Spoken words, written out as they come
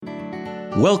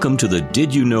Welcome to the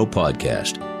Did You Know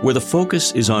podcast, where the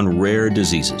focus is on rare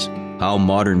diseases, how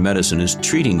modern medicine is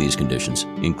treating these conditions,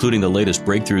 including the latest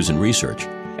breakthroughs in research,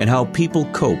 and how people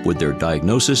cope with their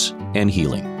diagnosis and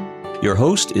healing. Your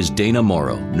host is Dana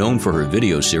Morrow, known for her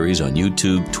video series on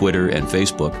YouTube, Twitter, and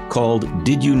Facebook called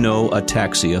Did You Know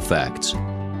Ataxia Facts?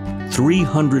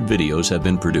 300 videos have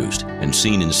been produced and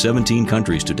seen in 17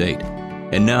 countries to date.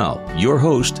 And now, your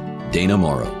host, Dana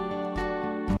Morrow.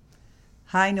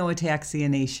 Hi, No Ataxia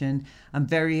Nation. I'm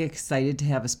very excited to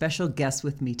have a special guest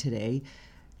with me today,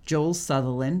 Joel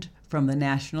Sutherland from the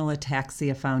National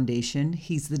Ataxia Foundation.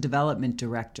 He's the development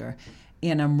director,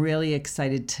 and I'm really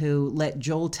excited to let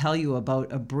Joel tell you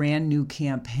about a brand new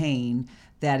campaign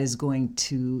that is going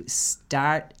to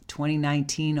start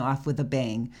 2019 off with a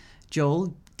bang.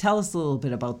 Joel, tell us a little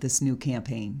bit about this new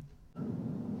campaign.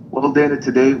 Well, Dana,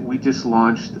 today we just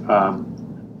launched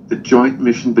the Joint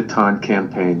Mission Baton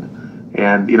campaign.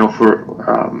 And,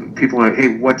 for people like,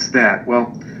 hey, what's that? Well,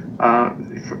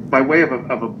 by way of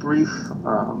a brief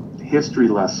history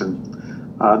lesson,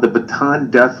 the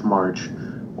Bataan Death March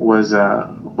was a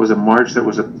march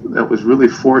that was really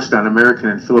forced on American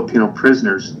and Filipino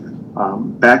prisoners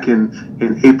back in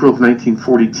April of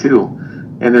 1942.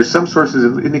 And there's some sources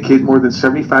that indicate more than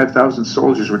 75,000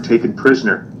 soldiers were taken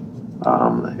prisoner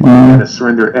in a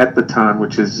surrender at Bataan,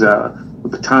 which is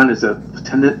Bataan is a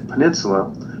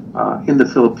peninsula in the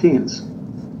Philippines.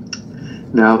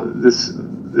 Now,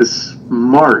 this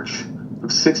march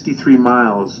of 63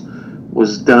 miles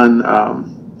was done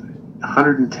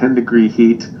 110-degree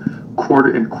heat,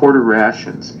 quarter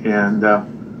rations, and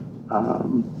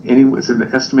it was an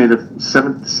estimated of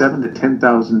 7 to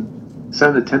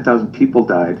 10,000 people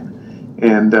died.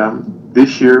 And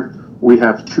this year we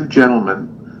have two gentlemen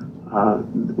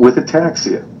with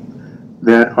ataxia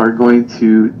that are going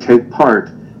to take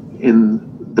part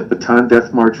in the Bataan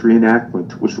Death March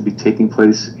reenactment, which will be taking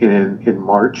place in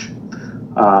March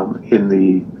in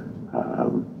the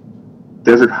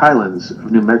desert highlands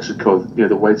of New Mexico near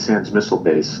the White Sands Missile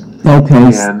Base.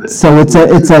 Okay, and so it's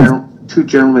two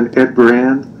gentlemen, Ed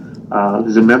Brand,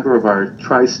 who's a member of our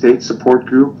Tri-State Support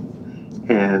Group,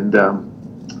 and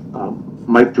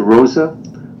Mike DeRosa,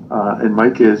 and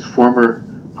Mike is former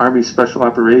Army Special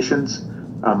Operations,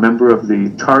 a member of the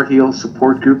Tar Heel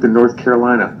Support Group in North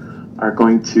Carolina, are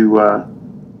going to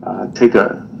take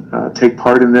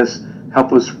part in this,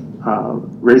 help us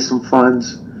raise some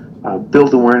funds,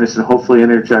 build awareness, and hopefully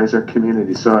energize our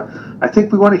community. So I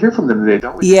think we want to hear from them today,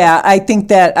 don't we? Yeah, I think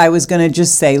that I was going to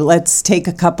just say, let's take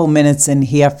a couple minutes and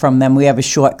hear from them. We have a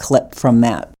short clip from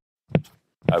that.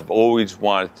 I've always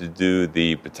wanted to do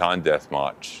the Bataan Death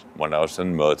March when I was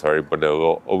in the military, but I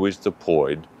was always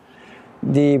deployed.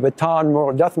 The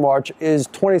Bataan Death March is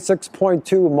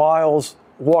 26.2 miles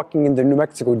walking in the New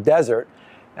Mexico desert,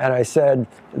 and I said,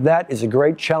 that is a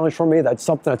great challenge for me. That's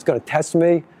something that's going to test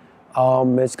me.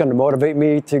 It's going to motivate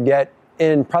me to get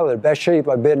in probably the best shape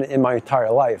I've been in my entire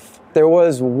life. There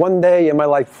was one day in my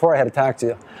life before I had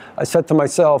ataxia. I said to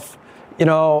myself,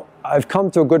 I've come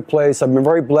to a good place. I've been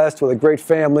very blessed with a great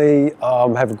family,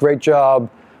 have a great job,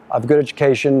 I have a good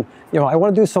education. I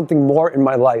want to do something more in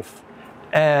my life.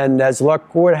 And as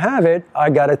luck would have it, I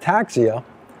got ataxia.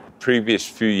 Previous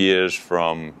few years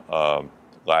from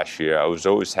last year, I was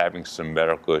always having some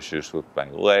medical issues with my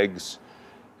legs,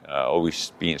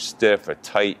 always being stiff or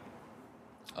tight.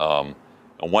 And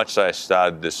once I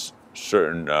started this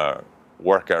certain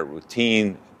workout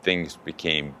routine, things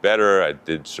became better. I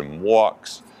did some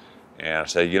walks, and I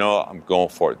said, I'm going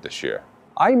for it this year.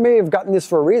 I may have gotten this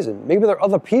for a reason. Maybe there are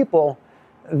other people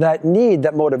that need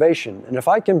that motivation. And if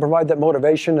I can provide that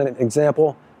motivation and an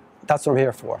example, that's what I'm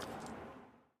here for.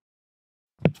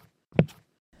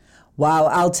 Wow,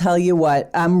 I'll tell you what,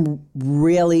 I'm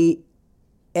really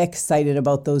excited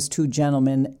about those two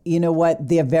gentlemen. You know what?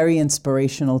 They're very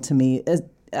inspirational to me.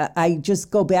 I just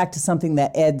go back to something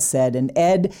that Ed said, and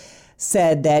Ed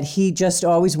said that he just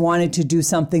always wanted to do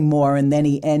something more, and then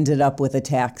he ended up with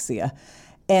ataxia.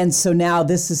 And so now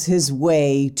this is his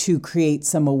way to create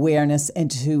some awareness and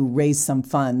to raise some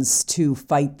funds to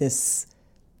fight this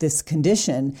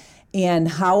condition. And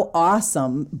how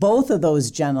awesome both of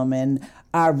those gentlemen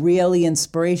are really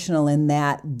inspirational in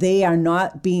that they are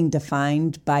not being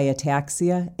defined by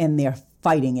ataxia, and they're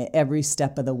fighting it every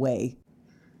step of the way.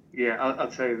 Yeah, I'll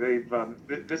tell you,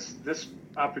 they've this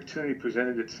opportunity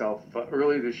presented itself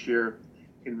early this year.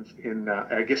 In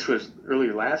I guess it was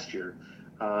earlier last year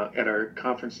at our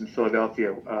conference in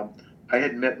Philadelphia. I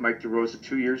had met Mike DeRosa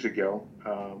 2 years ago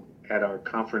at our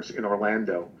conference in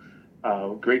Orlando.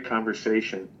 Great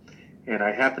conversation, and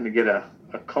I happened to get a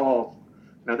call.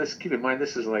 Now, keep in mind,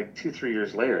 this is like 2-3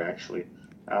 years later, actually.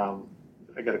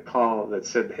 I got a call that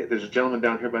said, hey, there's a gentleman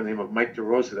down here by the name of Mike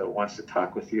DeRosa that wants to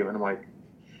talk with you. And I'm like,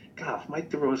 God, Mike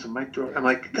DeRosa. I'm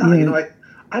like, God,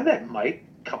 I met Mike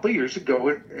a couple of years ago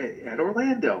at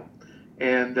Orlando.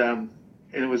 And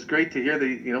it was great to hear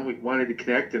that, we wanted to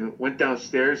connect, and went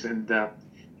downstairs, and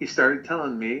he started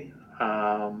telling me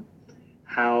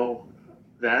how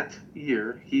that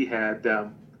year he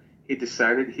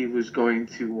decided he was going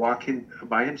to walk in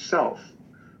by himself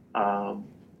in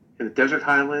the Desert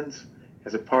Highlands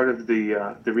as a part of the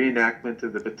reenactment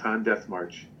of the Bataan Death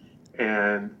March.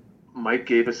 And Mike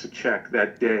gave us a check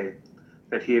that day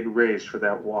that he had raised for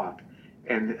that walk.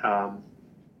 And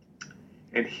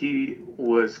he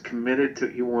was committed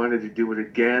he wanted to do it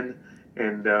again.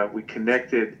 And we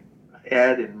connected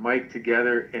Ed and Mike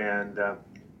together, and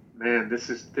man, this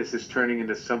is turning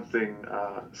into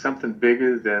something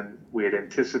bigger than we had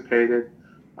anticipated.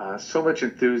 So much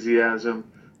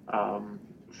enthusiasm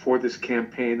for this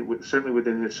campaign, certainly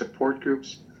within the support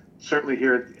groups, certainly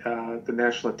here at the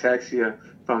National Ataxia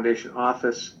Foundation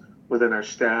office, within our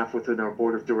staff, within our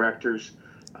board of directors,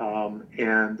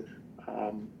 and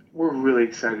we're really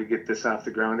excited to get this off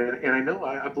the ground. And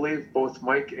I believe both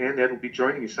Mike and Ed will be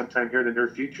joining you sometime here in the near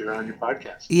future on your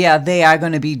podcast. Yeah, they are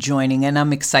going to be joining, and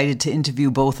I'm excited to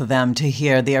interview both of them to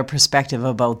hear their perspective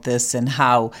about this and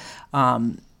how,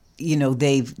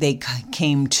 they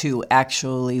came to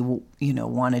actually,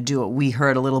 want to do it. We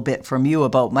heard a little bit from you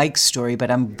about Mike's story, but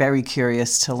I'm very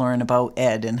curious to learn about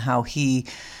Ed and how he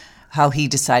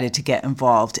decided to get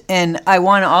involved. And I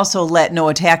want to also let No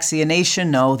Ataxia Nation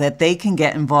know that they can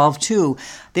get involved too.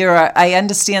 I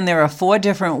understand there are 4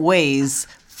 different ways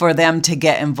for them to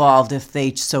get involved if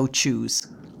they so choose.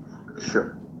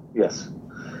 Sure. Yes.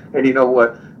 And you know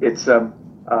what? It's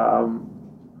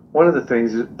one of the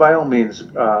things is, by all means,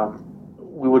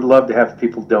 we would love to have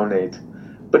people donate,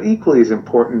 but equally as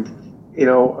important,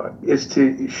 is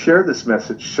to share this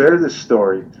message, share this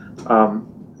story.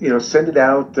 Send it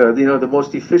out. The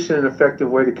most efficient and effective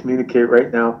way to communicate right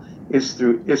now is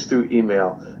through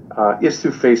email, is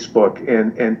through Facebook,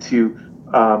 and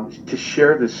to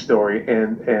share this story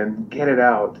and get it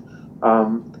out.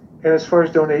 And as far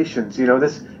as donations,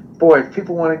 if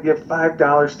people want to give $5,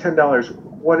 $10,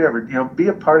 whatever, be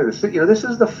a part of this. This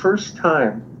is the first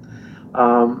time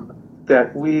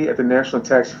that we at the National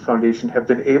Ataxia Foundation have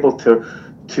been able to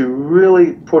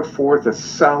really put forth a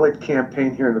solid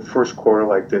campaign here in the first quarter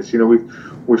like this.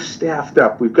 We're staffed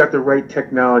up. We've got the right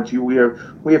technology. We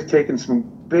have taken some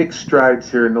big strides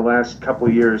here in the last couple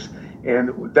of years,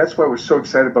 and that's why we're so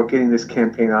excited about getting this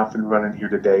campaign off and running here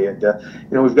today. And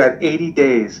we've got 80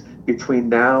 days between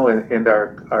now and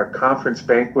our conference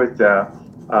banquet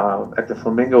at the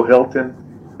Flamingo Hilton.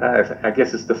 I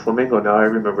guess it's the Flamingo now. I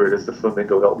remember it as the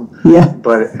Flamingo Hilton. Yeah.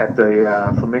 But at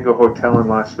the Flamingo Hotel in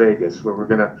Las Vegas, where we're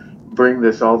going to bring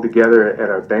this all together at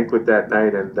our banquet that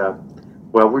night. And,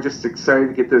 we're just excited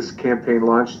to get this campaign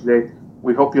launched today.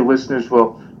 We hope your listeners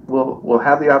will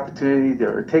have the opportunity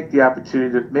or take the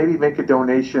opportunity to maybe make a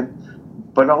donation,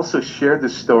 but also share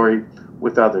this story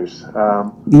with others.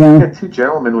 We got 2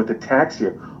 gentlemen with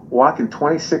ataxia walking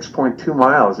 26.2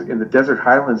 miles in the desert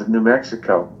highlands of New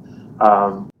Mexico.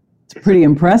 It's pretty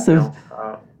impressive.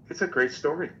 It's a great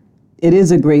story. It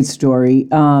is a great story.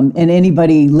 And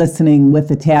anybody listening with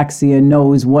ataxia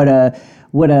knows what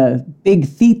a big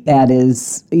feat that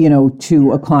is,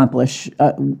 to accomplish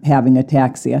having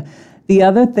ataxia. The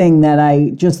other thing that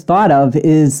I just thought of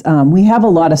is we have a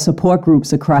lot of support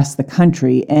groups across the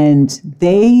country, and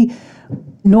they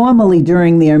normally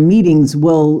during their meetings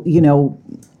will,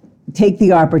 take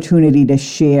the opportunity to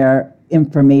share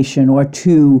information or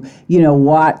to,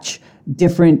 watch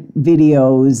different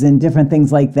videos and different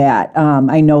things like that.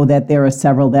 I know that there are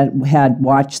several that had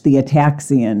watched the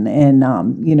Ataxian and,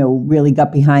 really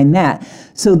got behind that.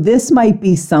 So this might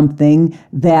be something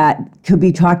that could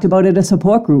be talked about at a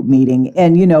support group meeting.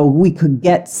 And, we could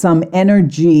get some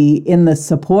energy in the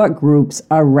support groups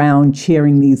around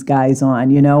cheering these guys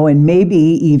on, and maybe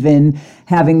even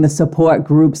having the support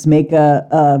groups make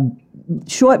a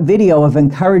short video of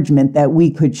encouragement that we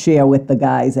could share with the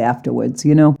guys afterwards,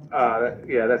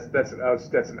 That's an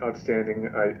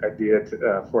outstanding idea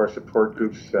for our support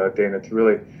groups, Dana, to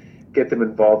really get them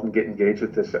involved and get engaged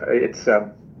with this. It's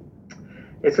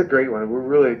a great one.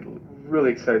 We're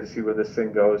really excited to see where this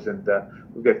thing goes, and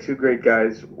we've got 2 great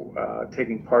guys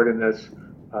taking part in this,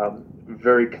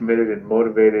 very committed and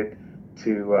motivated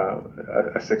to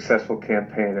a successful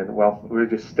campaign. And we're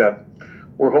just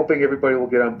we're hoping everybody will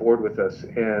get on board with us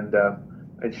and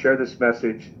share this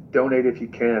message. Donate if you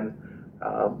can,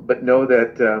 but know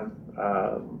that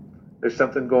there's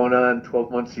something going on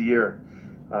 12 months a year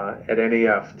at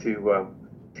NAF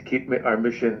to keep our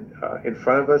mission in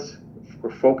front of us.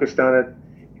 We're focused on it,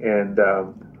 and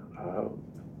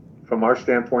from our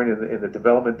standpoint in the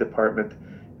development department,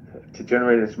 to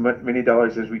generate as many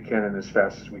dollars as we can and as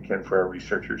fast as we can for our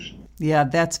researchers. Yeah,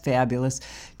 that's fabulous.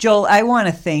 Joel, I want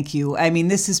to thank you. I mean,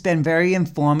 this has been very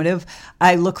informative.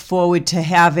 I look forward to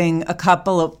having a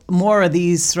couple of more of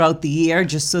these throughout the year,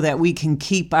 just so that we can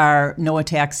keep our No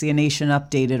Ataxia Nation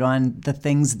updated on the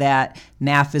things that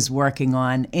NAF is working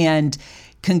on. And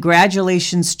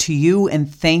congratulations to you,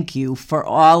 and thank you for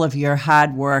all of your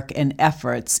hard work and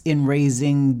efforts in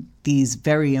raising these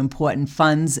very important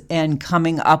funds and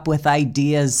coming up with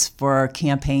ideas for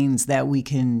campaigns that we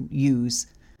can use.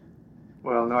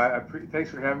 Well, no, thanks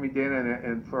for having me, Dana,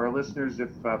 and for our listeners, if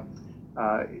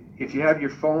you have your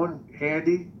phone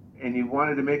handy and you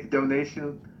wanted to make a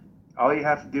donation, all you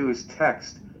have to do is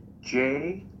text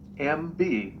JMB, and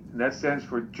that stands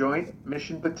for Joint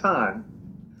Mission Baton,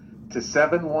 to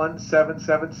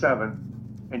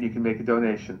 71777, and you can make a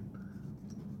donation.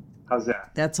 How's that?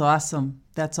 That's awesome.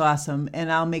 That's awesome.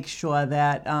 And I'll make sure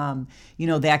that,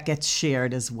 that gets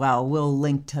shared as well. We'll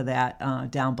link to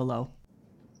that down below.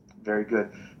 Very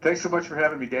good. Thanks so much for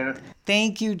having me, Dana.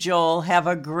 Thank you, Joel. Have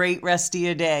a great rest of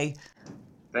your day.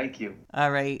 Thank you.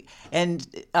 All right. And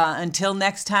until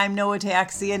next time, No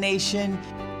Ataxia Nation,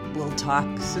 we'll talk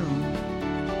soon.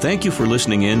 Thank you for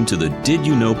listening in to the Did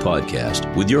You Know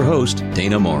podcast with your host,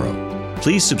 Dana Morrow.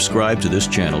 Please subscribe to this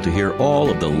channel to hear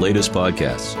all of the latest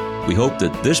podcasts. We hope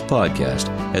that this podcast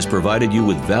has provided you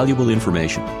with valuable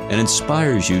information and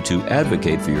inspires you to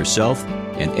advocate for yourself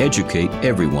and educate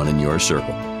everyone in your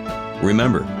circle.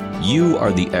 Remember, you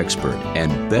are the expert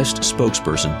and best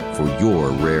spokesperson for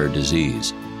your rare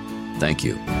disease. Thank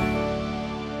you.